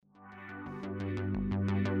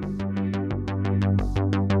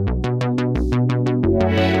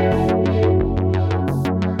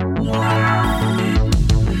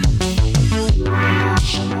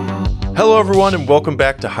Hello, everyone, and welcome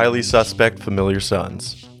back to Highly Suspect Familiar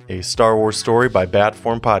Sons, a Star Wars story by Bad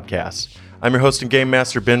Form Podcast. I'm your host and game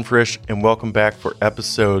master, Ben Frisch, and welcome back for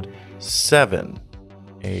episode 7,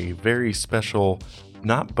 a very special,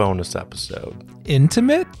 not bonus episode.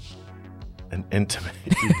 Intimate? An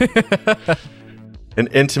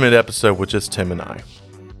intimate episode with just Tim and I.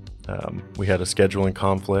 We had a scheduling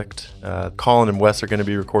conflict. Colin and Wes are going to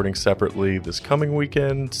be recording separately this coming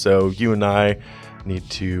weekend, so you and I need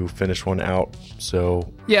to finish one out.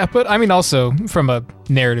 So Yeah, but I mean also from a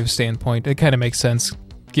narrative standpoint, it kind of makes sense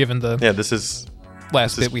given the this is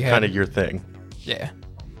bit we had. Kind of your thing. Yeah.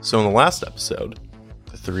 So in the last episode,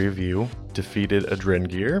 the three of you defeated a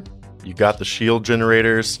Drengir. You got the shield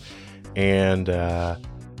generators, and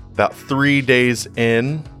about 3 days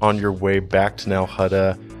in, on your way back to Nal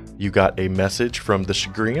Hutta, you got a message from the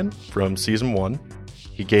Chagrian from Season 1.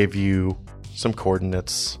 He gave you some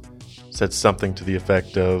coordinates, said something to the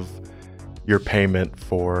effect of your payment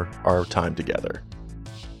for our time together,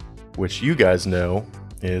 which you guys know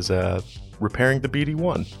is repairing the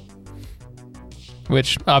BD-1.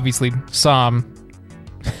 Which, obviously, Sam,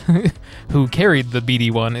 who carried the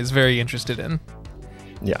BD-1, is very interested in.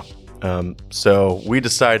 Yeah. So we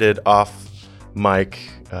decided off mic,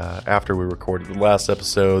 after we recorded the last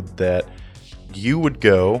episode, that you would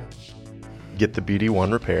go get the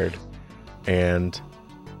BD-1 repaired, and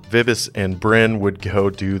Vibis and Bryn would go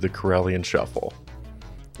do the Corellian Shuffle.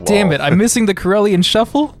 Damn it, I'm missing the Corellian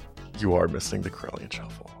Shuffle? You are missing the Corellian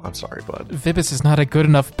Shuffle. I'm sorry, bud. Vibis is not a good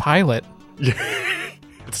enough pilot.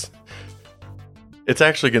 It's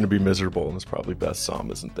actually going to be miserable, and it's probably best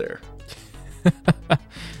Sam isn't there.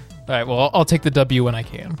 Alright, well, I'll take the W when I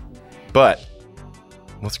can. But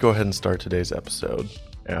let's go ahead and start today's episode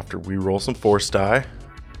after we roll some force die.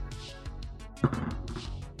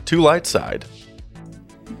 2 light side.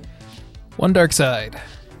 1 dark side.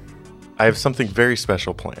 I have something very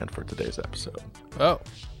special planned for today's episode. Oh.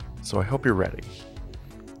 So I hope you're ready.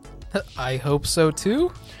 I hope so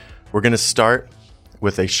too. We're going to start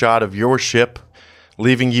with a shot of your ship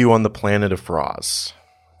leaving you on the planet of Fraz.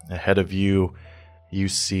 Ahead of you, you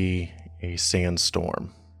see a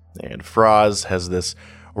sandstorm. And Fraz has this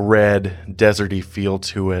red, deserty feel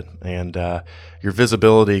to it, and your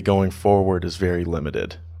visibility going forward is very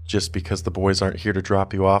limited. Just because the boys aren't here to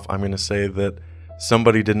drop you off, I'm going to say that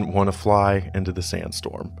somebody didn't want to fly into the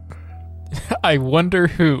sandstorm. I wonder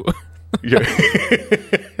who. Yeah.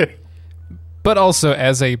 But also,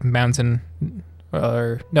 as a mountain...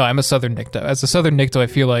 I'm a Southern Nikto. As a Southern Nikto, I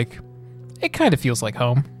feel like it kind of feels like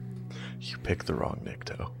home. You picked the wrong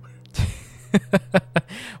Nikto.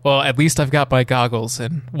 Well, at least I've got my goggles,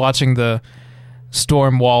 and watching the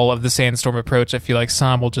storm wall of the sandstorm approach, I feel like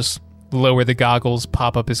Sam will just lower the goggles,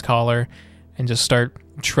 pop up his collar, and just start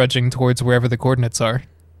trudging towards wherever the coordinates are.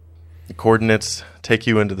 The coordinates take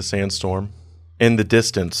you into the sandstorm. In the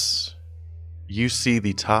distance, you see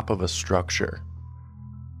the top of a structure,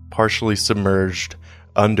 partially submerged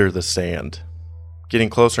under the sand. Getting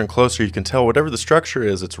closer and closer, you can tell whatever the structure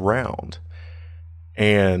is, it's round.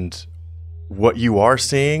 And what you are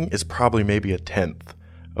seeing is probably maybe 1/10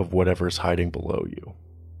 of whatever's hiding below you.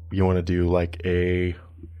 You want to do like a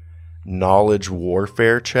knowledge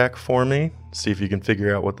warfare check for me? See if you can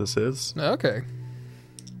figure out what this is. Okay.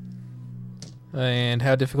 And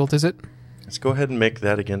how difficult is it? Let's go ahead and make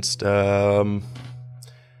that against, thinking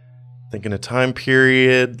a time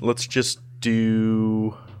period. Let's just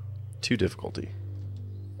do 2 difficulty.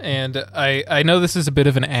 And I know this is a bit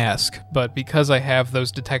of an ask, but because I have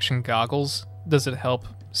those detection goggles, does it help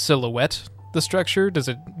silhouette the structure? Does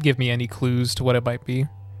it give me any clues to what it might be?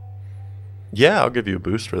 Yeah, I'll give you a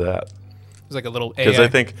boost for that. There's like a little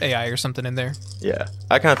AI or something in there. Yeah.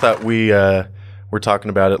 I kind of thought we were talking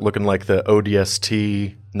about it looking like the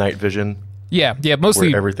ODST night vision. Yeah, mostly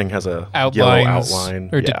where everything has a outlines yellow outline.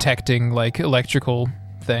 Or detecting like electrical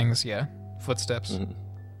things, footsteps. Mm-hmm.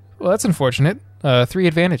 Well, that's unfortunate. 3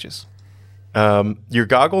 advantages. Your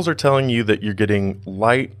goggles are telling you that you're getting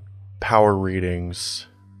light power readings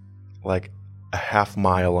like a half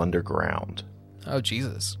mile underground. Oh,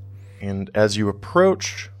 Jesus. And as you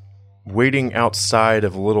approach, waiting outside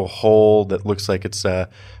of a little hole that looks like it's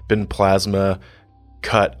been plasma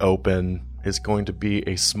cut open, is going to be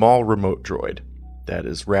a small remote droid that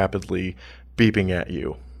is rapidly beeping at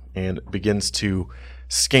you and begins to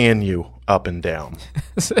scan you up and down.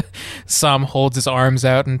 Sam holds his arms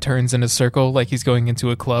out and turns in a circle like he's going into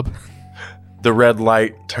a club. The red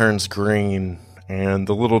light turns green, and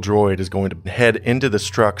the little droid is going to head into the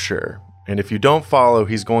structure. And if you don't follow,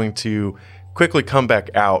 he's going to quickly come back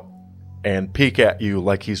out and peek at you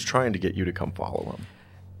like he's trying to get you to come follow him.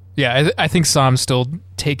 Yeah, I think Sam's still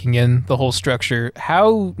taking in the whole structure.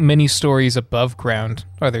 How many stories above ground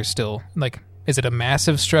are there still? Like, is it a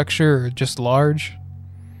massive structure or just large?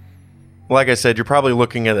 Like I said, you're probably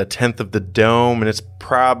looking at a tenth of the dome, and it's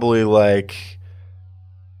probably like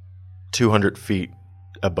 200 feet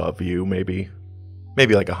above you, maybe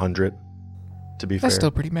like 100, to be fair. That's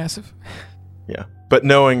still pretty massive. Yeah. But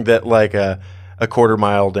knowing that like a quarter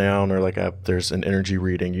mile down or like there's an energy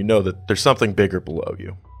reading, you know that there's something bigger below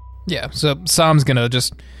you. Yeah, so Sam's gonna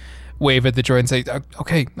just wave at the droid and say,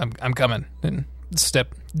 okay, I'm coming, and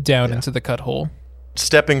step down into the cut hole.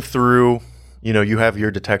 Stepping through, you have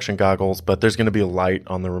your detection goggles, but there's going to be a light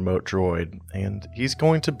on the remote droid, and he's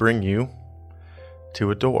going to bring you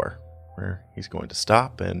to a door where he's going to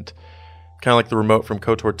stop, and kind of like the remote from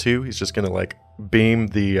KOTOR 2, he's just going to like beam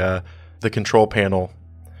the control panel,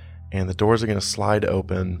 and the doors are going to slide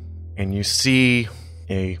open, and you see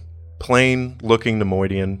a plain-looking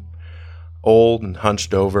Neimoidian, old and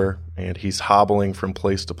hunched over, and he's hobbling from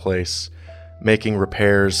place to place, making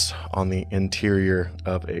repairs on the interior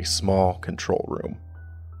of a small control room.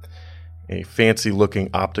 A fancy-looking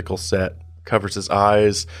optical set covers his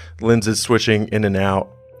eyes, lenses switching in and out,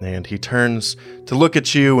 and he turns to look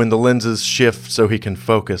at you, and the lenses shift so he can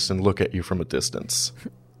focus and look at you from a distance.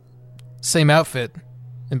 Same outfit.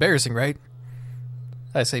 Embarrassing, right?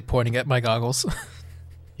 I say, pointing at my goggles.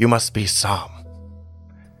 You must be Sam.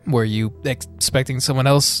 Were you expecting someone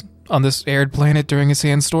else on this arid planet during a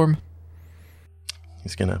sandstorm?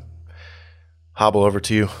 He's gonna hobble over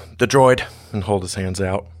to you, the droid, and hold his hands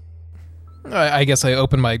out. I guess I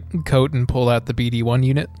open my coat and pull out the BD-1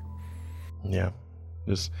 unit. Yeah,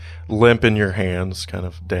 just limp in your hands, kind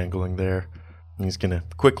of dangling there. And he's gonna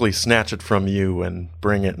quickly snatch it from you and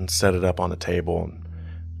bring it and set it up on a table and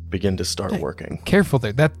begin to start working. Careful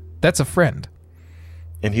there, that's a friend.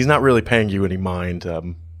 And he's not really paying you any mind.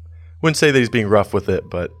 Wouldn't say that he's being rough with it,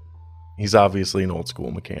 but he's obviously an old school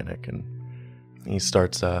mechanic, and he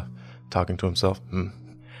starts talking to himself.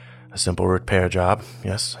 A simple repair job,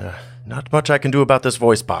 yes. Not much I can do about this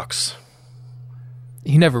voice box.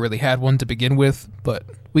 He never really had one to begin with, but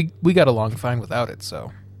we got along fine without it,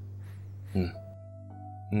 so.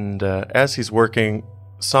 And as he's working,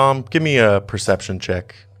 Sam, give me a perception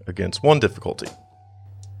check against 1 difficulty.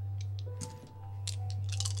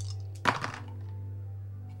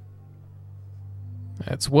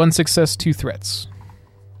 That's 1 success, 2 threats.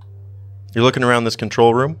 You're looking around this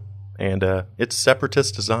control room, and it's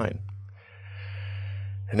separatist design.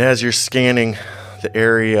 And as you're scanning the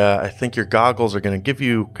area, I think your goggles are going to give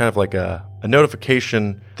you kind of like a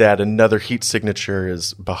notification that another heat signature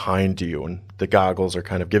is behind you, and the goggles are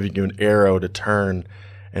kind of giving you an arrow to turn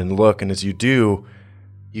and look, and as you do,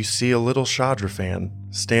 you see a little Shadrafan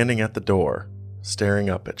standing at the door, staring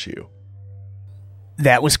up at you.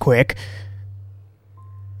 That was quick.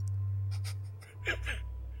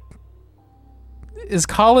 Is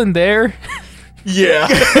Colin there? Yeah.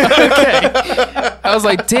 Okay. I was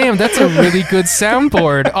like, damn, that's a really good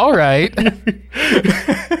soundboard. All right.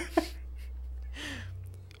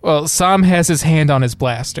 Well, Sam has his hand on his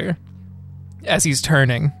blaster as he's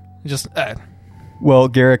turning. Just, Well,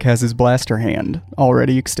 Garrick has his blaster hand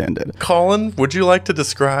already extended. Colin, would you like to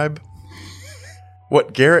describe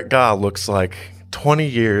what Garrett Gah looks like 20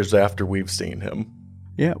 years after we've seen him?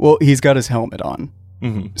 Yeah, well, he's got his helmet on.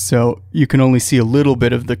 Mm-hmm. So you can only see a little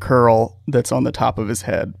bit of the curl that's on the top of his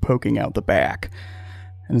head poking out the back.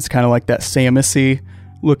 And it's kind of like that Samus-y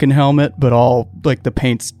looking helmet, but all like the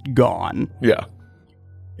paint's gone. Yeah.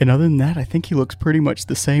 And other than that, I think he looks pretty much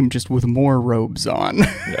the same, just with more robes on.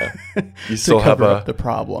 Yeah. You still have the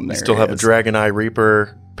problem there. You still have a Dragon Eye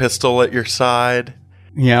Reaper pistol at your side.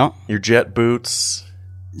 Yeah. Your jet boots.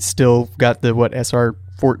 Still got the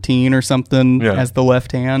SR-14 or something as the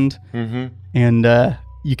left hand. Mm-hmm. And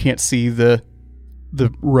you can't see the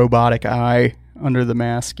robotic eye under the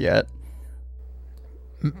mask yet.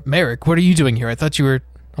 Merrick, what are you doing here? I thought you were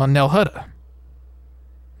on Nel Hutta.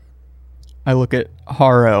 I look at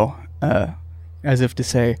Haro as if to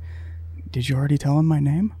say, did you already tell him my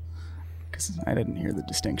name? Because I didn't hear the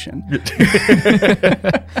distinction.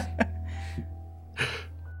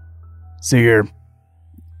 So you're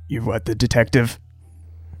what, the detective?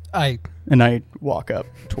 And I walk up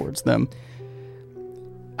towards them.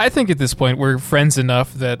 I think at this point we're friends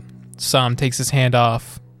enough that Sam takes his hand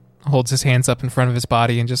off, holds his hands up in front of his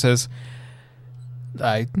body, and just says,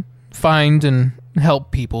 I find and help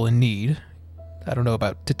people in need. I don't know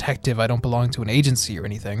about detective. I don't belong to an agency or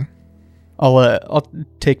anything. I'll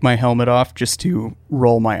take my helmet off just to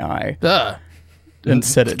roll my eye and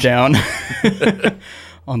set it down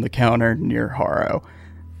on the counter near Haro.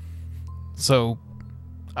 So,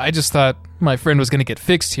 I just thought my friend was going to get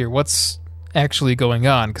fixed here. What's actually going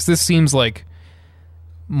on? Because this seems like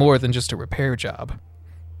more than just a repair job.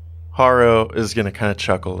 Haro is going to kind of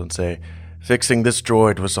chuckle and say, fixing this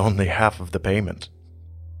droid was only half of the payment.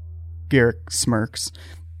 Garrick smirks.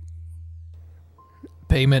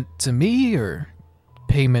 Payment to me or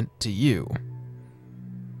payment to you?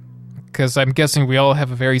 Because I'm guessing we all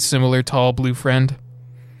have a very similar tall blue friend.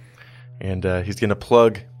 And he's going to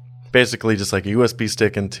plug basically just like a USB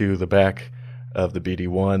stick into the back of the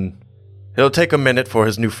BD-1. It'll take a minute for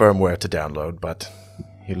his new firmware to download, but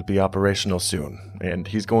he'll be operational soon. And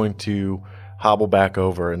he's going to hobble back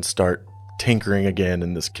over and start tinkering again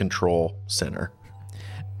in this control center.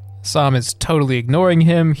 Sam is totally ignoring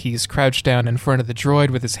him. He's crouched down in front of the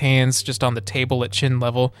droid with his hands just on the table at chin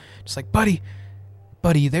level. Just like, buddy,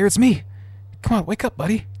 there it's me. Come on, wake up,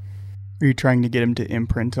 buddy. Are you trying to get him to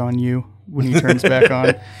imprint on you when he turns back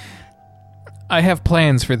on? I have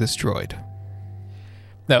plans for this droid.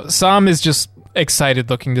 Now, Sam is just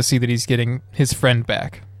excited looking to see that he's getting his friend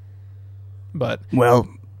back. But... Well,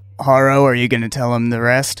 Haro, are you going to tell him the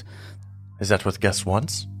rest? Is that what the guest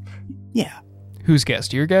wants? Yeah. Whose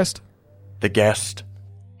guest? Your guest? The guest.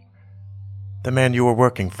 The man you were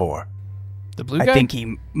working for. The blue guy? I think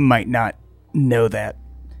he might not know that.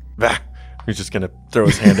 Bah. He's just gonna throw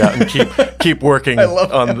his hand out and keep working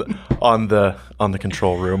on the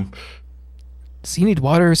control room. Does he need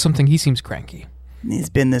water or something? He seems cranky. He's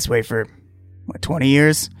been this way for, 20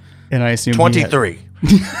 years? And I assume 23.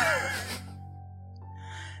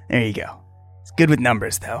 There you go. It's good with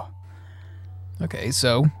numbers, though. Okay,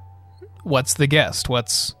 so what's the guest?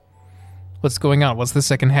 What's going on? What's the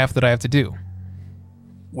second half that I have to do?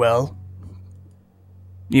 Well,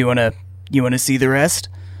 you wanna see the rest?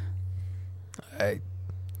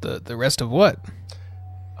 The rest of what?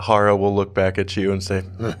 Haro will look back at you and say,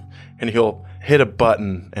 and he'll hit a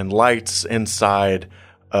button, and lights inside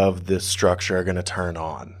of this structure are going to turn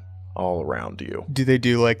on all around you. Do they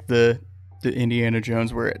do like the Indiana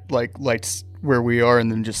Jones where it like lights where we are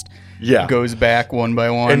and then just goes back one by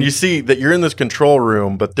one? And you see that you're in this control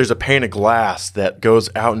room, but there's a pane of glass that goes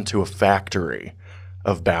out into a factory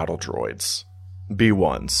of battle droids,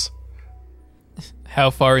 B1s. How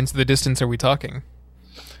far into the distance are we talking?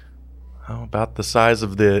 Oh, about the size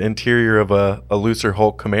of the interior of a looser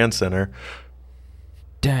Hulk command center.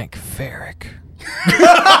 Dank Ferric.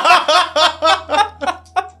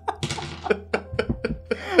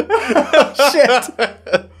 Shit.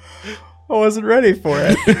 I wasn't ready for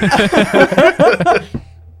it.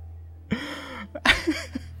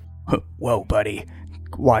 Whoa, buddy.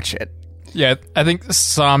 Watch it. Yeah, I think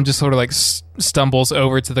Sam just sort of like stumbles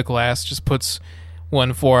over to the glass, just puts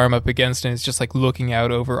one forearm up against it, and is just like looking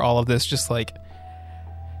out over all of this, just like...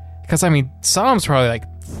 Because, I mean, Sam's probably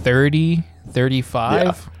like 30, 35.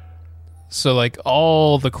 Yeah. So, like,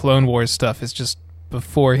 all the Clone Wars stuff is just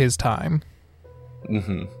before his time.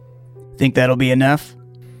 Mm-hmm. Think that'll be enough?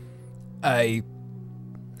 I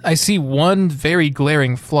see one very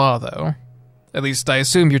glaring flaw, though. At least I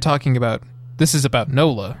assume you're talking about... This is about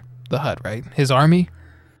Nola, the Hutt, right? His army?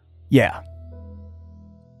 Yeah.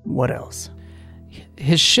 What else?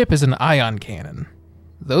 His ship is an ion cannon.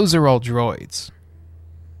 Those are all droids.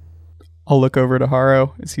 I'll look over to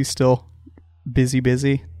Haro. Is he still busy?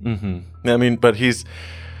 Mm-hmm. I mean, but he's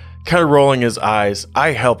kind of rolling his eyes.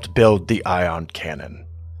 I helped build the ion cannon.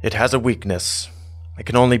 It has a weakness. It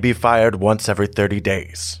can only be fired once every 30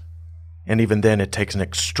 days. And even then, it takes an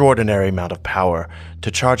extraordinary amount of power to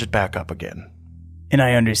charge it back up again. And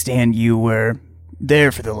I understand you were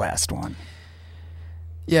there for the last one.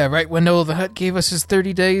 Yeah, right when Nola the Hutt gave us his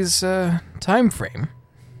 30 days time frame.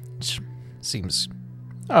 Which seems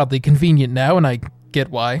oddly convenient now, and I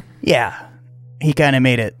get why. Yeah, he kind of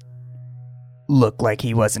made it look like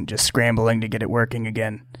he wasn't just scrambling to get it working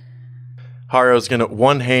again. Haro's going to,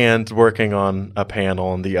 one hand working on a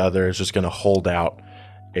panel, and the other is just going to hold out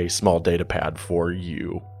a small data pad for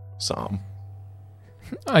you, Sam.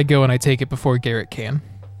 I go and I take it before Garrett can.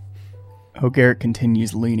 Oh, Garrett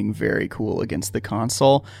continues leaning very cool against the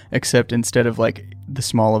console, except instead of like the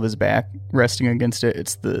small of his back resting against it,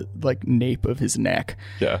 it's the like nape of his neck.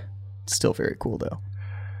 Yeah. Still very cool though.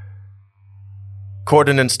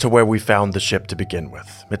 Coordinates to where we found the ship to begin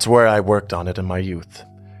with. It's where I worked on it in my youth.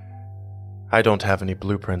 I don't have any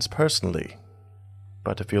blueprints personally,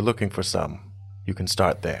 but if you're looking for some, you can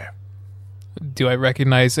start there. Do I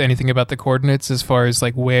recognize anything about the coordinates as far as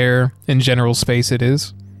like where in general space it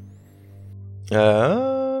is?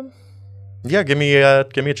 Yeah, give me a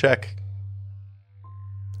check.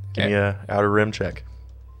 Give me a outer rim check.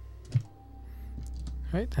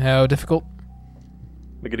 Right, how difficult?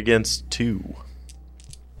 Make it against 2.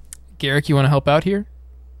 Garrick, you want to help out here?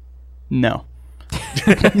 No.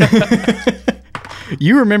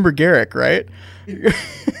 You remember Garrick, right? All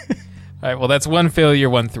right, well, that's one failure,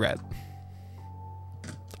 one threat.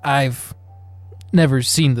 I've never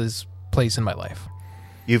seen this place in my life.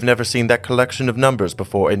 You've never seen that collection of numbers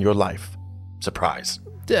before in your life. Surprise.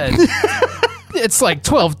 It's like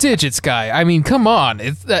 12 digits, guy. I mean, come on.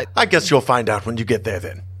 I guess you'll find out when you get there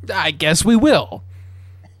then. I guess we will.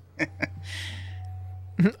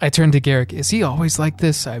 I turned to Garrick. Is he always like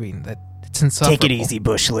this? I mean, it's insufferable. Take it easy,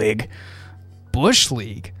 Bush League. Bush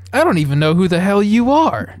League? I don't even know who the hell you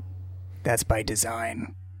are. That's by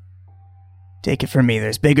design. Take it from me,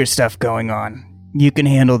 there's bigger stuff going on. You can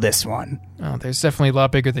handle this one. Oh, there's definitely a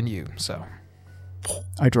lot bigger than you, so.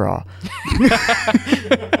 I draw.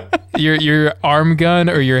 Your arm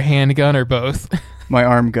gun or your handgun or both? My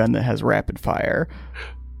arm gun that has rapid fire.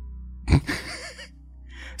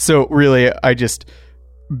 So really, I just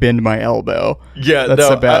bend my elbow. Yeah, That's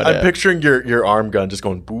about I'm it. picturing your arm gun just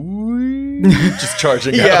going, boo, just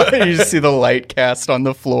charging Yeah, out. you just see the light cast on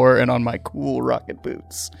the floor and on my cool rocket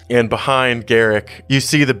boots. And behind Garrick, you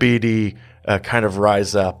see the BD kind of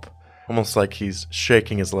rise up, almost like he's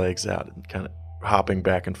shaking his legs out and kind of hopping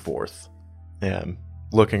back and forth and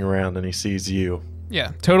looking around, and he sees you.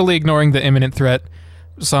 Yeah, totally ignoring the imminent threat.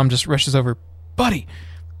 Sam just rushes over. Buddy!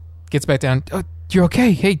 Gets back down. Oh, you're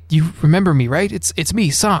okay. Hey, you remember me, right? It's me,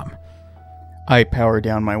 Sam. I power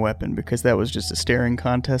down my weapon because that was just a staring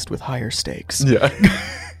contest with higher stakes. Yeah.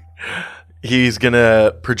 He's going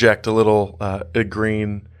to project a little a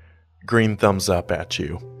green thumbs up at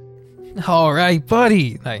you. All right,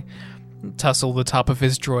 buddy. I tussle the top of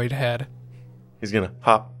his droid head. He's going to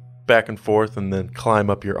hop back and forth and then climb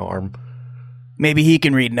up your arm. Maybe he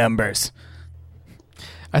can read numbers.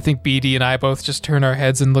 I think BD and I both just turn our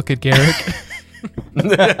heads and look at Garrick.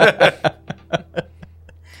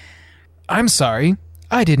 I'm sorry.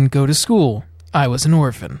 I didn't go to school. I was an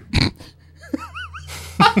orphan.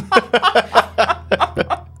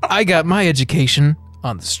 I got my education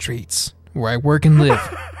on the streets, where I work and live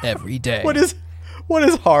every day. What is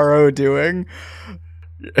Haro doing?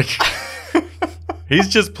 He's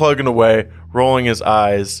just plugging away, rolling his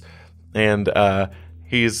eyes, and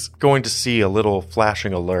he's going to see a little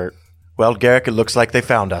flashing alert. Well, Garrick, it looks like they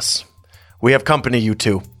found us. We have company, you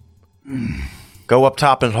two. Go up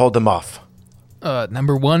top and hold them off.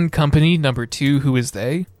 Number one, company. Number two, who is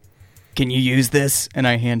they? Can you use this? And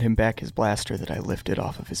I hand him back his blaster that I lifted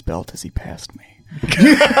off of his belt as he passed me.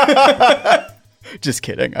 Just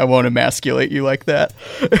kidding. I won't emasculate you like that.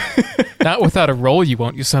 Not without a roll, you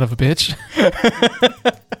won't, you son of a bitch.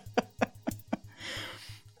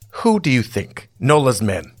 Who do you think? Nola's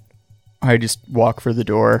men. I just walk for the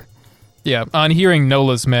door. Yeah, on hearing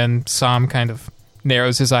Nola's men, Sam kind of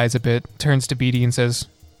narrows his eyes a bit, turns to BD and says,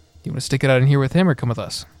 you want to stick it out in here with him or come with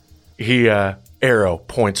us? He, arrow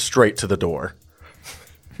points straight to the door.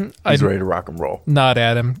 He's ready to rock and roll. Nod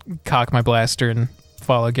at him, cock my blaster, and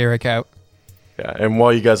follow Garrick out. Yeah, and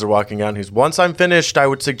while you guys are walking out, he's, once I'm finished, I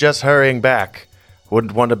would suggest hurrying back.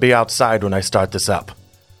 Wouldn't want to be outside when I start this up.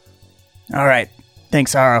 All right.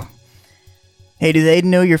 Thanks, Haro. Hey, do they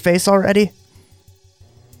know your face already?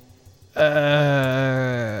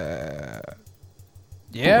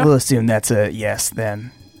 Yeah? We'll assume that's a yes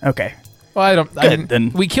then. Okay. Well, I Good, didn't.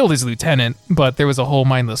 then. We killed his lieutenant, but there was a whole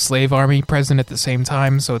mindless slave army present at the same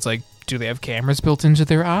time, so it's like, do they have cameras built into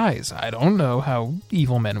their eyes? I don't know how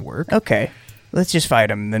evil men work. Okay. Let's just fight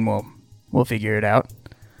him, then we'll figure it out.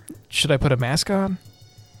 Should I put a mask on?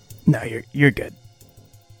 No, you're good.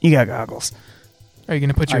 You got goggles. Are you going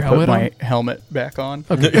to put your I put helmet my on? helmet back on.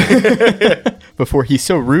 Okay. Before he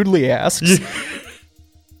so rudely asks.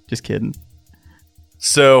 Just kidding.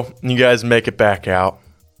 So, you guys make it back out,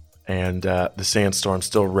 and the sandstorm's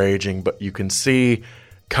still raging, but you can see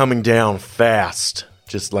coming down fast,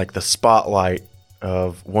 just like the spotlight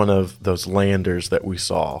of one of those landers that we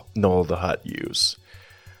saw Nola the Hutt use.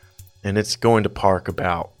 And it's going to park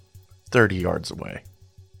about 30 yards away.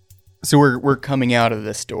 So we're coming out of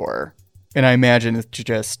this door, and I imagine it's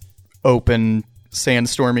just open,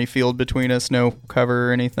 sandstormy field between us, no cover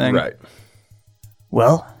or anything. Right.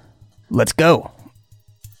 Well, let's go.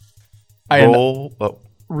 Roll. Oh,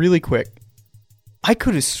 Really quick, I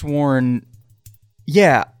could have sworn,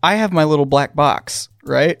 yeah, I have my little black box,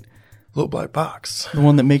 right? little black box. The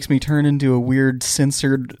one that makes me turn into a weird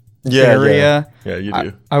censored Yeah, area. Yeah, you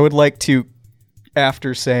do. I would like to,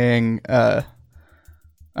 after saying, I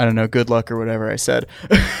don't know, good luck or whatever I said,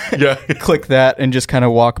 Yeah. click that and just kind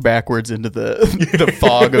of walk backwards into the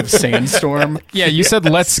fog of sandstorm. Yeah, you said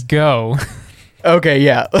let's go. Okay,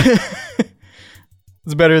 yeah.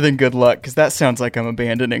 It's better than good luck, because that sounds like I'm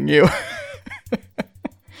abandoning you.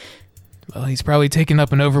 Well, he's probably taken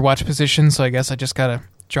up an Overwatch position, so I guess I just gotta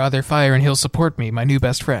draw their fire and he'll support me, my new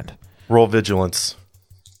best friend. Roll vigilance.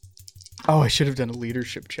 Oh, I should have done a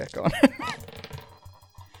leadership check on it.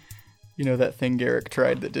 You know that thing Garrick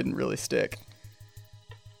tried that didn't really stick.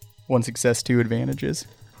 1 success, 2 advantages.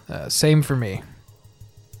 Same for me.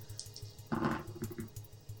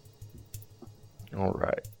 All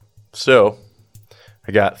right. So,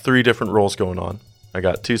 I got 3 different rolls going on. I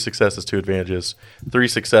got 2 successes, 2 advantages, 3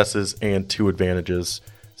 successes, and 2 advantages.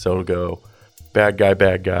 So it'll go bad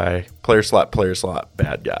guy, player slot,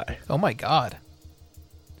 bad guy. Oh my god.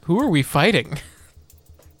 Who are we fighting?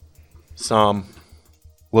 Sam,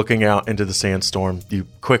 looking out into the sandstorm, you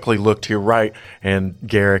quickly look to your right, and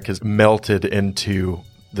Garrick has melted into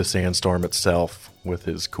the sandstorm itself with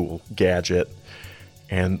his cool gadget.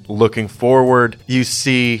 And looking forward, you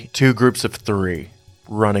see 2 groups of 3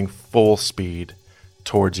 running full speed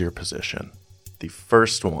towards your position. The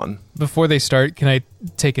first one... Before they start, can I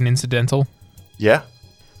take an incidental? Yeah?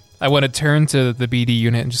 I want to turn to the BD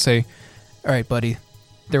unit and just say, all right, buddy,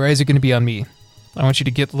 their eyes are going to be on me. I want you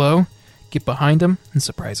to get low, get behind them, and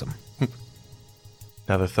surprise them.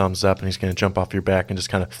 Another thumbs up, and he's going to jump off your back and just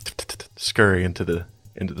kind of scurry into the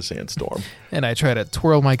sandstorm. And I try to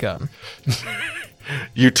twirl my gun.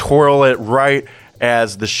 You twirl it right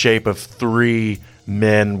as the shape of 3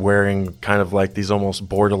 men wearing kind of like these almost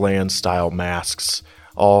Borderlands-style masks,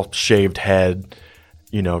 all shaved head.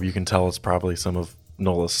 You know, you can tell it's probably some of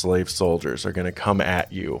Nola's slave soldiers are going to come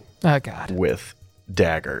at you Oh, God. with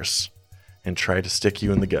daggers and try to stick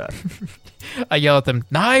you in the gut. I yell at them,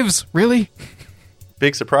 knives? Really?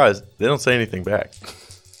 Big surprise, they don't say anything back.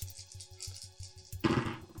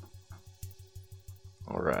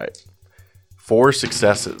 All right. 4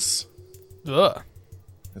 successes. Ugh.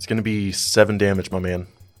 It's going to be 7 damage, my man.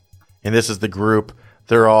 And this is the group.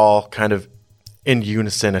 They're all kind of in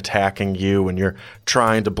unison attacking you, and you're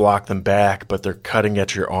trying to block them back, but they're cutting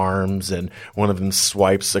at your arms, and one of them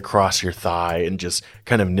swipes across your thigh and just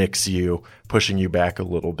kind of nicks you, pushing you back a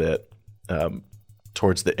little bit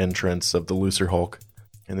towards the entrance of the Looser Hulk.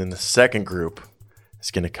 And then the second group is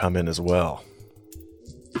going to come in as well.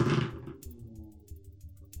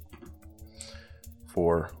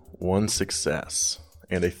 For 1 success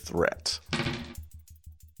and a threat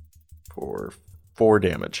for 4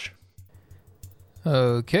 damage.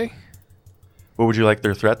 Okay. What would you like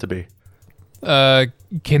their threat to be? I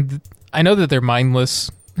know that they're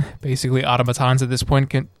mindless, basically automatons at this point.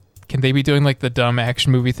 Can they be doing like the dumb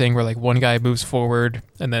action movie thing where like one guy moves forward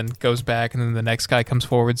and then goes back and then the next guy comes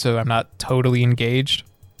forward, so I'm not totally engaged?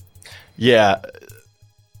 Yeah.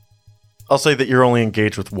 I'll say that you're only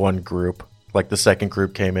engaged with one group. Like the second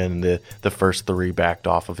group came in and the first 3 backed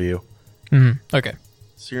off of you. Mm-hmm. Okay.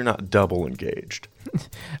 So you're not double engaged.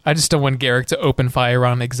 I just don't want Garrick to open fire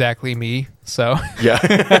on exactly me, so...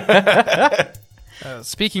 Yeah.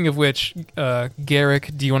 Speaking of which,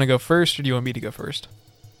 Garrick, do you want to go first or do you want me to go first?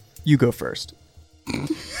 You go first.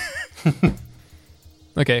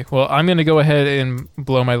 Okay, well, I'm going to go ahead and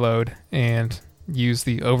blow my load and use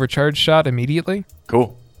the overcharge shot immediately.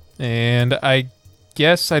 Cool. And I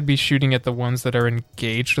guess I'd be shooting at the ones that are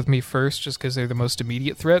engaged with me first, just because they're the most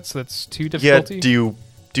immediate threat, so that's 2 difficulty. Yeah,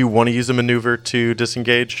 do you want to use a maneuver to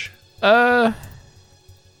disengage? Yeah,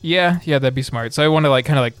 that'd be smart. So I want to like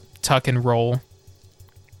kind of like tuck and roll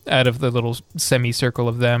out of the little semicircle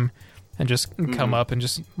of them and just come up and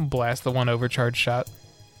just blast the one overcharge shot.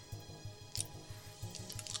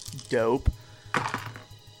 Dope.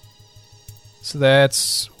 So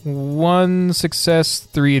that's 1 success,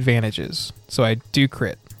 3 advantages. So I do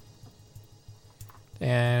crit.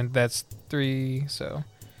 And that's 3, so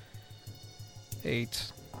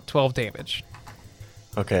 8, 12 damage.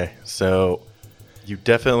 Okay, so you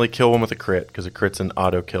definitely kill one with a crit, because a crit's an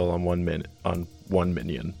auto kill on one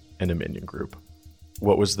minion in a minion group.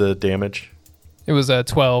 What was the damage? It was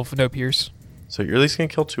 12, no pierce. So you're at least going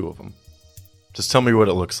to kill 2 of them. Just tell me what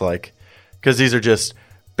it looks like. Because these are just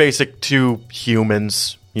basic 2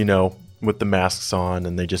 humans, you know, with the masks on,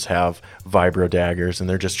 and they just have vibro daggers, and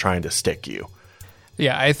they're just trying to stick you.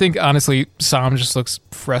 Yeah, I think, honestly, Sam just looks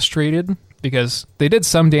frustrated, because they did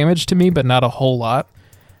some damage to me, but not a whole lot.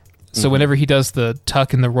 So whenever he does the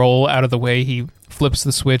tuck and the roll out of the way, he flips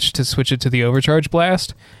the switch to switch it to the overcharge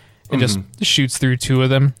blast, and just shoots through 2 of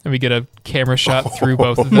them, and we get a camera shot through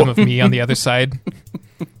both of them of me on the other side,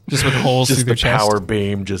 just with holes Just through their the chest. power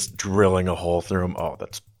beam just drilling a hole through them. Oh,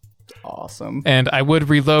 that's Awesome. And I would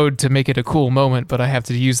reload to make it a cool moment, but I have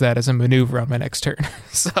to use that as a maneuver on my next turn.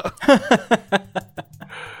 So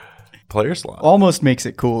player slot. Almost makes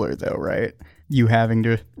it cooler, though, right? you having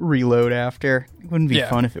to reload after. It wouldn't be Yeah.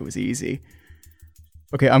 fun if it was easy.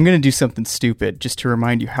 Okay, I'm going to do something stupid just to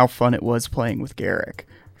remind you how fun it was playing with Garrick.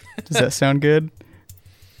 Does that sound good?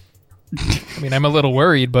 I mean, I'm a little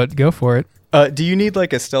worried, but go for it. Do you need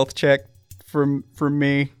like a stealth check from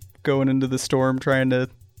me going into the storm trying to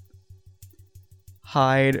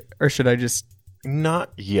hide, or should I just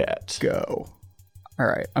Not yet. go? All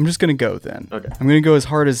right, I'm just going to go then. Okay. I'm going to go as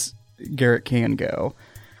hard as Garrett can go,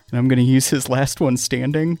 and I'm going to use his last one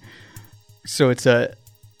standing. So it's a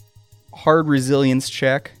hard resilience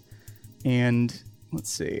check, and let's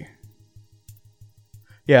see.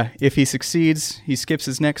 Yeah, if he succeeds, he skips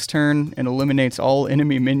his next turn and eliminates all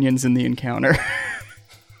enemy minions in the encounter.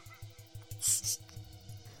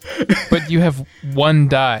 But you have one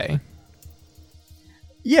die.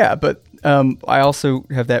 Yeah, but I also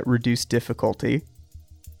have that reduced difficulty,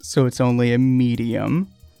 so it's only a medium.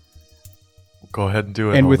 Go ahead and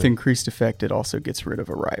do it. And with homie. increased effect, it also gets rid of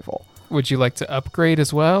a rival. Would you like to upgrade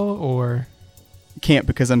as well, or? Can't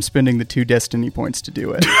because I'm spending the 2 destiny points to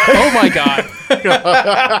do it. Oh my god!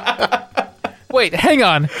 Wait, hang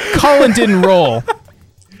on. Colin didn't roll.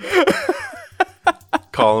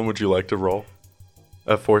 Colin, would you like to roll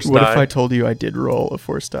a force What die? if I told you I did roll a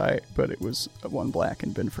force die, but it was 1 black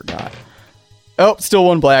and Ben forgot? Oh, still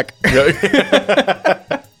 1 black.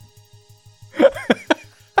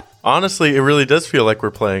 Honestly, it really does feel like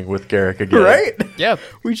we're playing with Garrick again. Right? Yeah.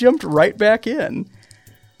 We jumped right back in.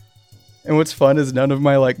 And what's fun is none of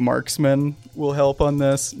my like marksmen will help on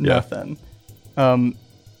this. Yeah. Nothing.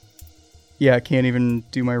 Yeah, I can't even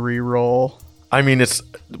do my re-roll. I mean, it's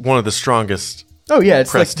one of the strongest. Oh yeah,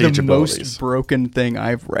 it's like Prestige the abilities. most broken thing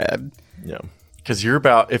I've read. Yeah. Because you're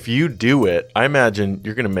about, if you do it, I imagine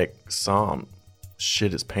you're going to make Sam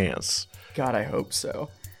shit his pants. God, I hope so.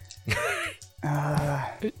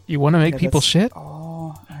 You want to make people that's shit?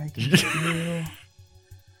 all I can do.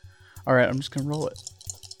 All right, I'm just gonna roll it.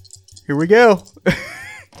 Here we go.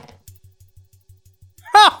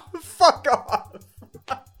 Ha! Fuck off.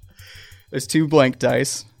 There's 2 blank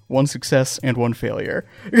dice, 1 success and 1 failure.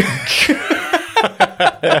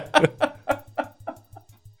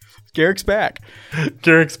 Garrick's back.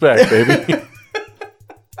 Garrick's back, baby.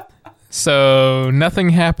 So nothing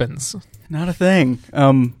happens. Not a thing.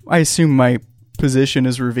 I assume my position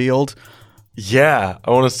is revealed, Yeah, I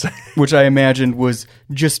want to say. which I imagined was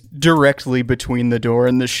just directly between the door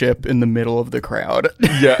and the ship in the middle of the crowd.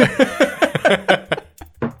 Yeah.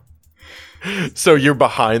 So you're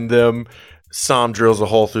behind them. Sam drills a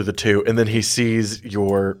hole through the 2, and then he sees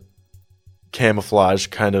your camouflage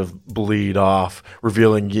kind of bleed off,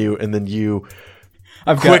 revealing you, and then you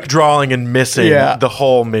I've quick got drawing and missing Yeah. the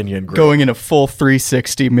whole minion group. going in a full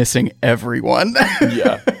 360, missing everyone.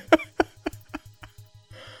 Yeah.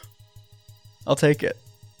 I'll take it.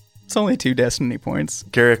 It's only 2 destiny points.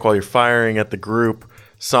 Garrick, while you're firing at the group,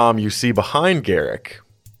 Sam, you see behind Garrick,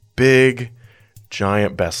 big,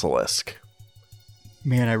 giant basilisk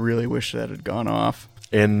Man, I really wish that had gone off.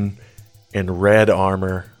 in red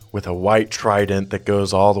armor with a white trident that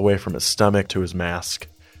goes all the way from his stomach to his mask.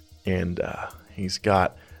 And he's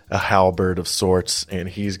got a halberd of sorts, and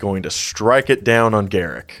he's going to strike it down on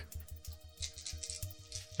Garrick.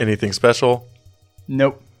 Anything special?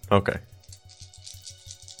 Nope. Okay.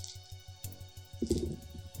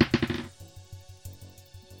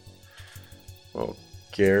 Well,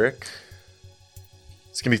 Garrick.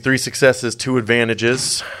 It's going to be 3 successes, 2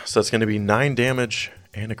 advantages. So that's going to be 9 damage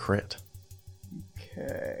and a crit.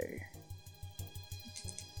 Okay.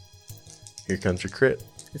 Here comes your crit.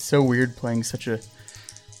 It's so weird playing such a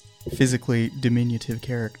physically diminutive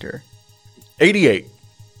character. 88.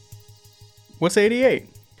 What's 88?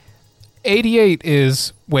 88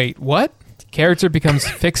 is, wait, what? Character becomes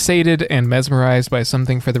fixated and mesmerized by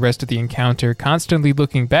something for the rest of the encounter, constantly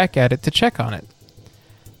looking back at it to check on it.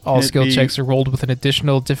 All Can it skill be- checks are rolled with an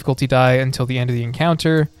additional difficulty die until the end of the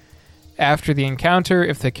encounter. After the encounter,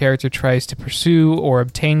 if the character tries to pursue or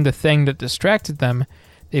obtain the thing that distracted them,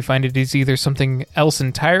 they find it is either something else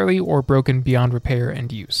entirely or broken beyond repair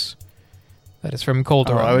and use. That is from Cold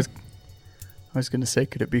Oh, I was going to say,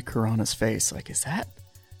 could it be Karana's face? Like, is that?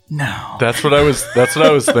 No. That's what I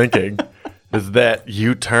was thinking. Is that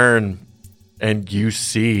you turn and you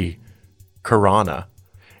see Karana,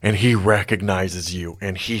 and he recognizes you,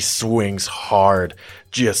 and he swings hard,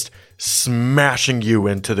 just smashing you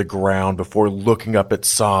into the ground before looking up at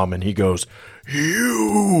Sam, and he goes,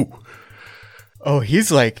 "You!" Oh,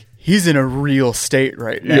 he's in a real state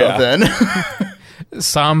right now, Yeah. then.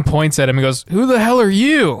 Sam points at him and goes, "Who the hell are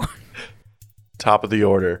you?" Top of the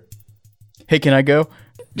order. Hey, can I go?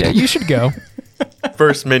 Yeah, you should go.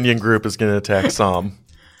 First minion group is going to attack Sam.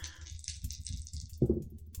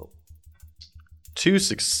 2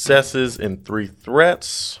 successes and 3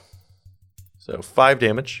 threats. So 5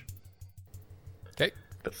 damage. Okay.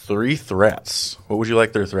 But 3 threats. What would you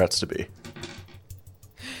like their threats to be?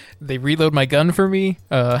 They reload my gun for me.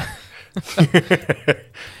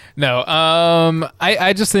 No.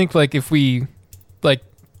 I just think like if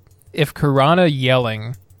Karana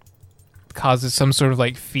yelling causes some sort of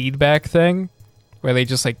like feedback thing where they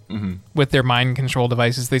just like with their mind control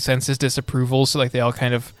devices they sense his disapproval, so like they all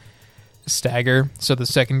kind of stagger, so the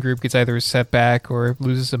second group gets either a setback or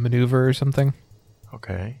loses a maneuver or something.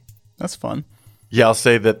 Okay. That's fun. Yeah, I'll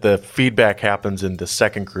say that the feedback happens in the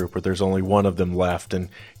second group where there's only one of them left, and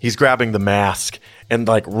he's grabbing the mask and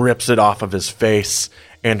like rips it off of his face,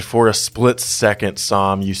 and for a split second,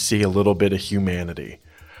 Sam, you see a little bit of humanity.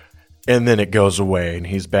 And then it goes away and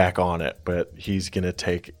he's back on it, but he's going to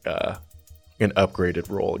take an upgraded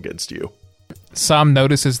roll against you. Sam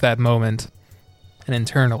notices that moment and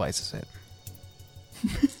internalizes it.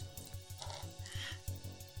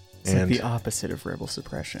 It's And like the opposite of rebel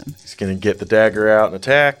suppression. he's going to get the dagger out and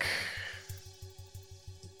attack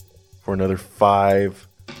for another 5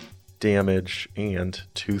 damage and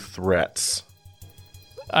 2 threats.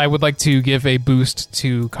 I would like to give a boost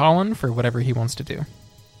to Colin for whatever he wants to do.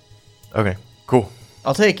 Okay, cool.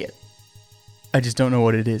 I'll take it. I just don't know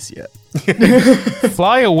what it is yet.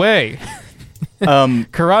 Fly away.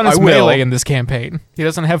 Karana's I will. melee in this campaign. He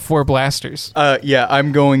doesn't have 4 blasters. Yeah,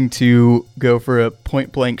 I'm going to go for a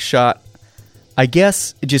point blank shot. I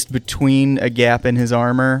guess just between a gap in his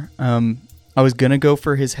armor. I was gonna go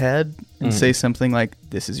for his head and say something like,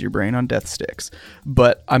 "This is your brain on death sticks,"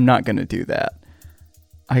 but I'm not gonna do that.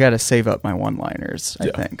 I gotta save up my one-liners, I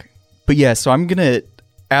think. But yeah, so I'm gonna,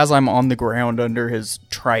 as I'm on the ground under his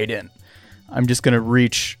trident, I'm just gonna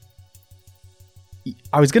reach.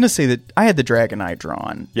 I was gonna say that I had the Dragon Eye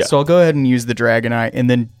drawn, so I'll go ahead and use the Dragon Eye and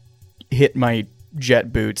then hit my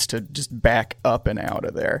jet boots to just back up and out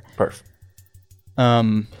of there. Perfect.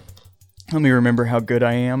 Let me remember how good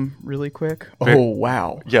I am really quick. Oh,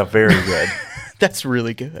 wow. Yeah, very good. That's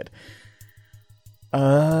really good.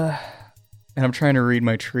 And I'm trying to read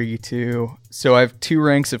my tree too. So I have 2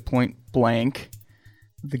 ranks of point blank.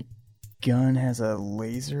 The gun has a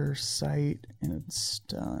laser sight and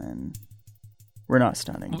stun. We're not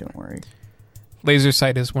stunning, don't worry. Laser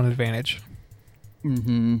sight is one advantage.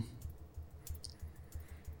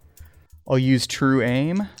 I'll use true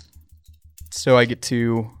aim. So I get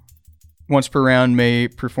to, once per round, may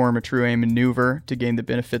perform a true aim maneuver to gain the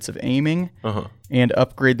benefits of aiming and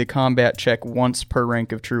upgrade the combat check once per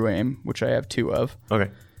rank of true aim, which I have 2 of.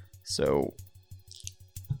 Okay. So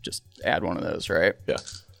just add one of those, right? Yeah.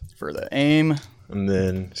 For the aim. And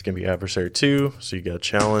then it's going to be adversary 2, so you got a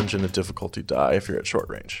challenge and a difficulty die if you're at short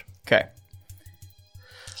range. Okay.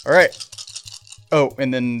 All right. Oh,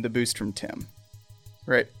 and then the boost from Tim.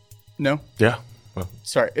 Right? No? Yeah. Well,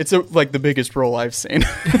 Sorry. It's like the biggest roll I've seen.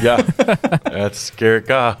 yeah. That's Garrett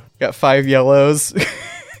Gah. Got 5 yellows.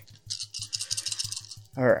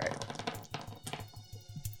 All right.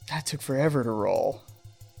 That took forever to roll.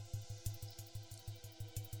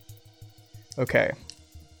 Okay.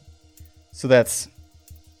 So that's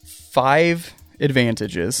 5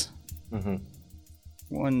 advantages.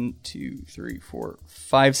 1, 2, 3, 4,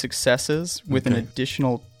 5 successes with an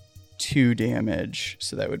additional 2 damage.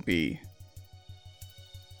 So that would be,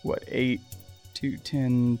 what, 8, 2,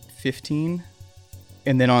 10, 15?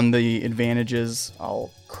 And then on the advantages,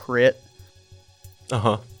 I'll crit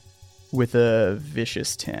with a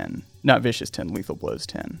vicious 10. Not vicious 10, lethal blows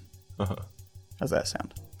 10. How's that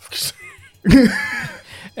sound?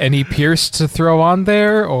 Any pierce to throw on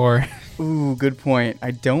there, or? Ooh, good point.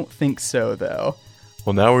 I don't think so, though.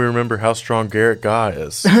 Well, now we remember how strong Garrett Gah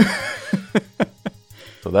is.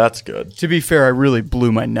 So that's good. To be fair, I really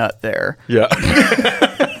blew my nut there. Yeah.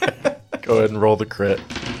 Go ahead and roll the crit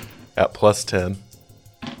at plus 10.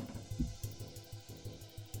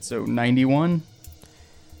 So 91?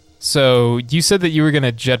 So you said that you were going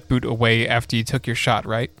to jet boot away after you took your shot,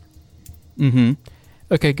 right? Mm-hmm.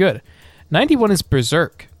 Okay, good. 91 is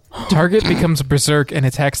Berserk. Target becomes Berserk and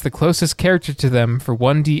attacks the closest character to them for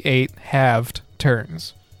 1d8 halved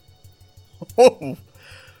turns. Oh.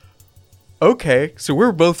 Okay, so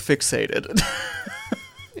we're both fixated.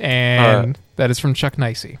 And that is from Chuck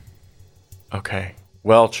Nicey. Okay.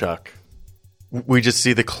 Well, Chuck, we just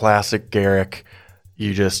see the classic Garrick.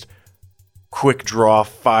 You just quick draw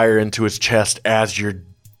fire into his chest as you're,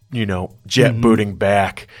 jet booting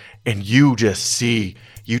back. And you just see,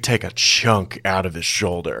 you take a chunk out of his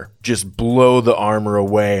shoulder, just blow the armor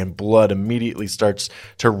away, and blood immediately starts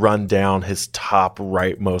to run down his top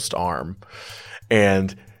rightmost arm.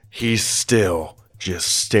 And he's still just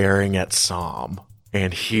staring at Sam.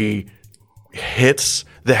 and he hits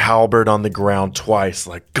the halberd on the ground twice,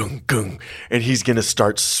 like gung gung, and he's gonna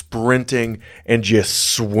start sprinting and just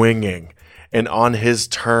swinging. And on his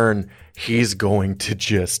turn, he's going to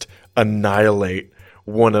just annihilate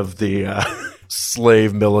one of the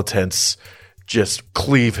slave militants, just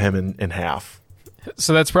cleave him in half.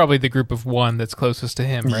 So that's probably the group of one that's closest to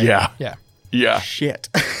him, right? Yeah. Yeah. Yeah. Shit.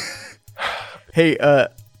 Hey,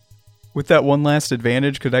 with that one last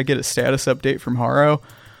advantage, could I get a status update from Haro?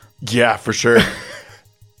 Yeah, for sure.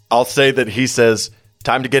 I'll say that he says,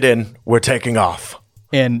 time to get in. We're taking off.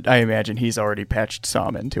 And I imagine he's already patched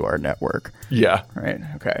Sam into our network. Yeah. Right,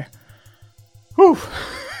 okay. Whew.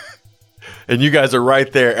 And you guys are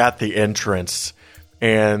right there at the entrance.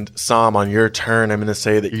 And Sam, on your turn, I'm going to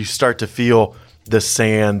say that you start to feel the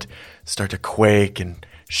sand start to quake and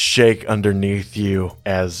shake underneath you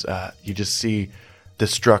as you just see the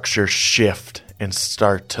structure shift and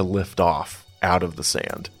start to lift off out of the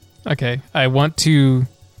sand. Okay. I want to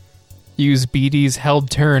use BD's held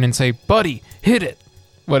turn and say, buddy, hit it.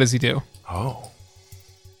 What does he do? Oh.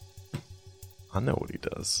 I know what he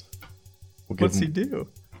does. We'll give What's he him- do?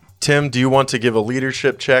 Tim, do you want to give a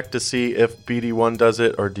leadership check to see if BD1 does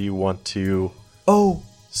it, or do you want to Oh,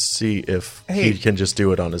 see if Hey. he can just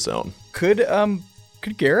do it on his own? could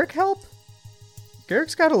Garrick help?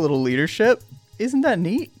 Garrick's got a little leadership. Isn't that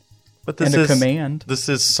neat? But this And a is command. This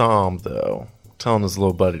is Sam, though, telling his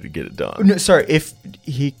little buddy to get it done. No, sorry, if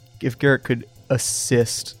Garrick could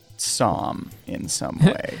assist Sam in some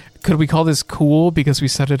way. Could we call this cool because we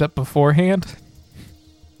set it up beforehand?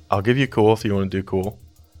 I'll give you cool if you want to do cool,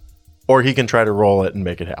 or he can try to roll it and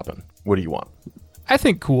make it happen. What do you want? I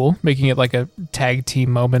think cool, making it like a tag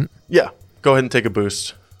team moment. Yeah, go ahead and take a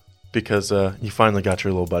boost because you finally got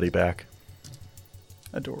your little buddy back.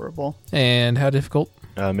 Adorable. And how difficult?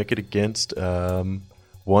 Make it against 1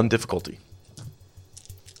 difficulty.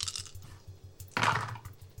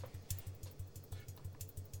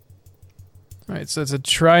 All right, so it's a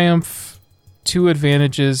triumph, 2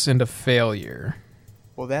 advantages, and a failure.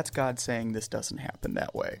 Well, that's God saying this doesn't happen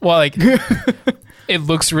that way. Well, like, it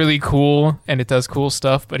looks really cool, and it does cool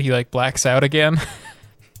stuff, but he, like, blacks out again.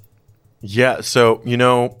 Yeah, so you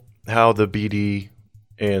know how the BD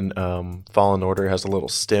in Fallen Order has a little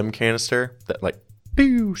stem canister that like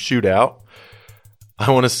pew shoot out?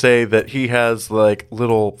 I want to say that he has like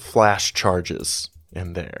little flash charges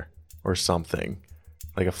in there or something.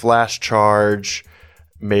 Like a flash charge,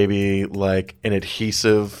 maybe like an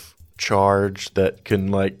adhesive charge that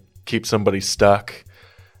can like keep somebody stuck.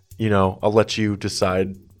 You know, I'll let you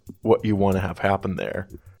decide what you want to have happen there.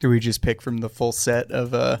 Do we just pick from the full set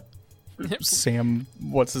of Sam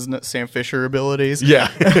Fisher abilities?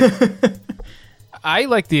 Yeah. I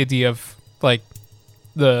like the idea of, like,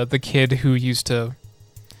 the kid who used to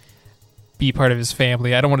be part of his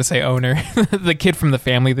family. I don't want to say owner. The kid from the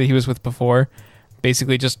family that he was with before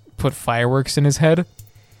basically just put fireworks in his head,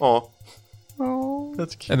 Oh, Oh,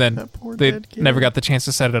 that's cute. and then That poor they dead kid. never got the chance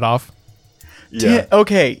to set it off. Yeah.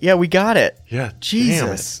 Okay, yeah, we got it. Yeah. Damn it.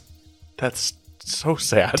 Jesus. That's so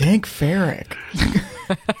sad. Dank Ferrick.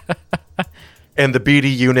 And the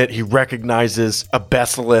BD unit, he recognizes a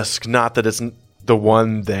basilisk, not that it's the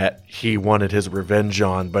one that he wanted his revenge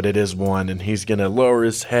on, but it is one, and he's going to lower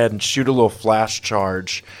his head and shoot a little flash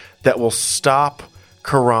charge that will stop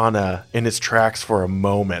Karana in his tracks for a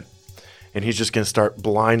moment. And he's just going to start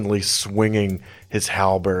blindly swinging his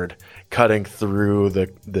halberd, cutting through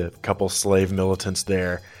the couple slave militants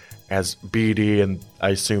there as BD and I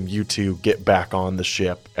assume you two get back on the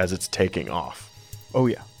ship as it's taking off. Oh,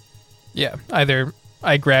 yeah. Yeah, either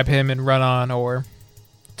I grab him and run on, or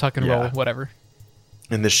tuck and roll, Yeah. whatever.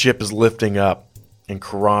 And the ship is lifting up, and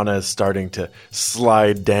Karana is starting to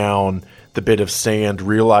slide down the bit of sand,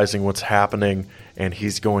 realizing what's happening, and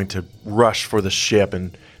he's going to rush for the ship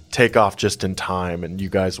and take off just in time, and you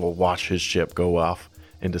guys will watch his ship go off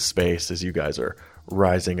into space as you guys are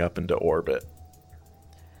rising up into orbit.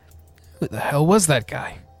 Who the hell was that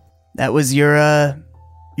guy? That was your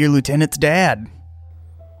lieutenant's dad.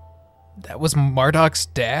 That was Marduk's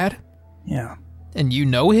dad? Yeah. And you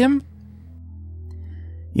know him?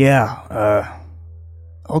 Yeah,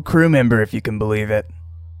 old crew member, if you can believe it.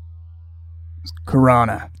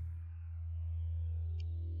 Karana.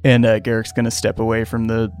 And Garrick's going to step away from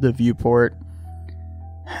the viewport.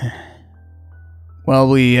 Well,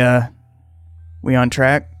 we on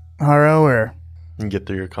track, Haro, or? And get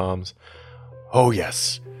through your comms. Oh,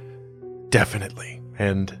 yes. Definitely.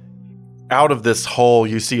 And out of this hole,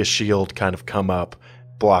 you see a shield kind of come up,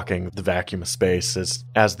 blocking the vacuum of space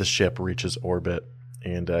as the ship reaches orbit.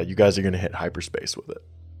 And you guys are going to hit hyperspace with it.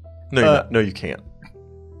 No, you're not. No, you can't.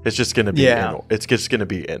 It's just going to be it's just going to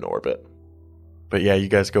be in orbit. But yeah, you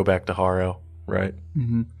guys go back to Haro, right?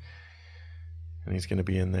 Mm-hmm. And he's going to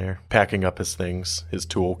be in there packing up his things, his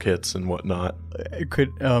toolkits and whatnot.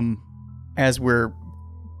 As we're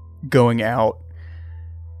going out,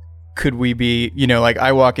 could we be, like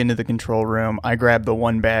I walk into the control room, I grab the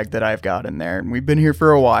one bag that I've got in there, and we've been here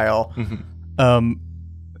for a while. Mm-hmm.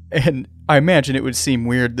 And I imagine it would seem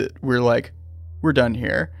weird that we're done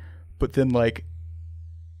here. But then,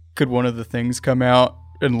 could one of the things come out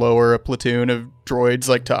and lower a platoon of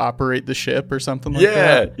droids, to operate the ship or something like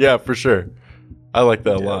that? Yeah, for sure. I like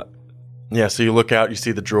that a lot. Yeah, so you look out, you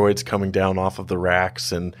see the droids coming down off of the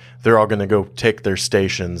racks, and they're all going to go take their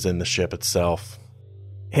stations in the ship itself.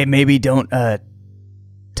 Hey, maybe don't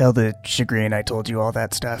tell the Chagrin I told you all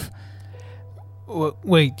that stuff.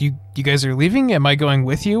 Wait, you guys are leaving? Am I going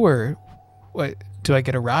with you, or what? Do I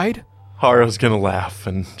get a ride? Haro's going to laugh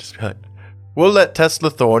and just be like, we'll let Tesla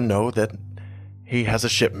Thorn know that he has a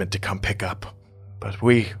shipment to come pick up, but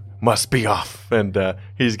we must be off. And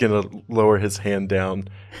he's going to lower his hand down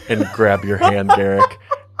and grab your hand, Garrick,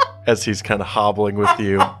 as he's kind of hobbling with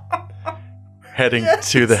you, heading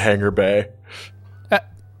to the hangar bay.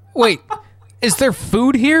 Wait, is there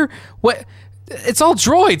food here? What? It's all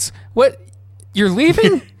droids. What? You're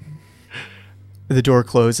leaving? The door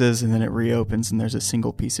closes and then it reopens and there's a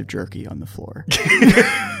single piece of jerky on the floor.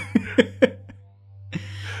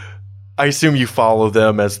 I assume you follow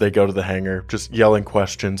them as they go to the hangar, just yelling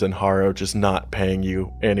questions and Haro just not paying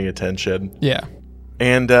you any attention. Yeah.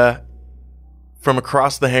 And from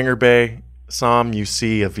across the hangar bay, Sam, you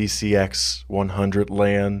see a VCX 100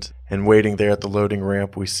 land, and waiting there at the loading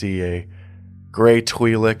ramp, we see a gray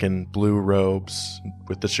Twi'lek in blue robes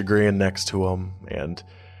with the Chagrin next to him, and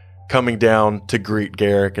coming down to greet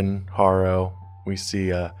Garrick and Haro, we see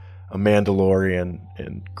a Mandalorian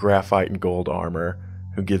in graphite and gold armor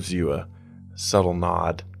who gives you a subtle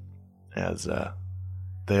nod as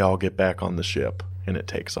they all get back on the ship and it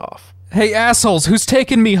takes off. Hey, assholes, who's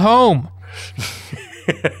taking me home?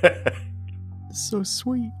 So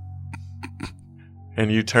sweet. And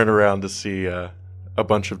you turn around to see a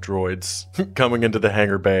bunch of droids coming into the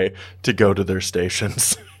hangar bay to go to their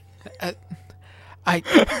stations. I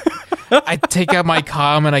take out my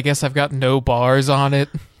comm and I guess I've got no bars on it.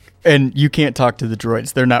 And you can't talk to the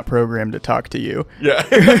droids. They're not programmed to talk to you. Yeah.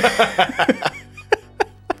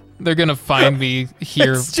 They're going to find me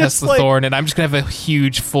here, Tesla Thorn, and I'm just going to have a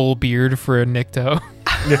huge full beard for a Nikto.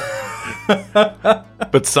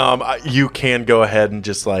 But Sam, you can go ahead and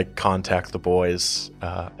just contact the boys,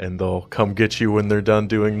 and they'll come get you when they're done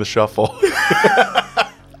doing the shuffle.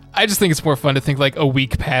 I just think it's more fun to think a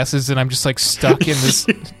week passes and I'm just stuck in this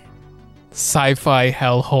sci-fi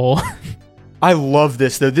hellhole. I love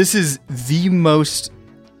this though. This is the most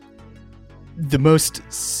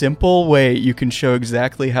simple way you can show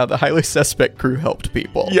exactly how the Highly Suspect crew helped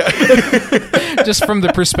people. Yeah. Just from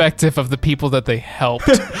the perspective of the people that they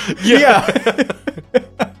helped. Yeah.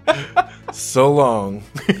 So long.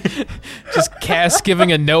 Just Cass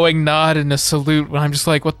giving a knowing nod and a salute when I'm just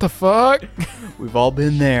what the fuck? We've all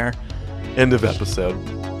been there. End of episode.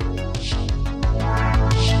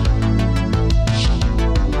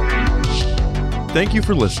 Thank you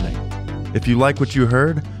for listening. If you like what you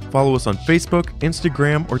heard, follow us on Facebook,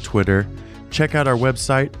 Instagram, or Twitter. Check out our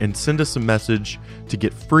website and send us a message to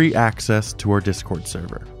get free access to our Discord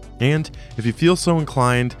server. And if you feel so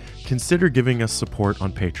inclined, consider giving us support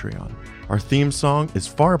on Patreon. Our theme song is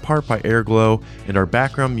Far Apart by Airglow, and our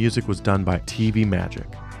background music was done by TV Magic.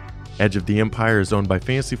 Edge of the Empire is owned by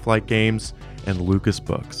Fantasy Flight Games and Lucas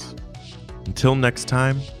Books. Until next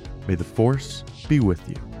time, may the Force be with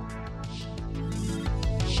you.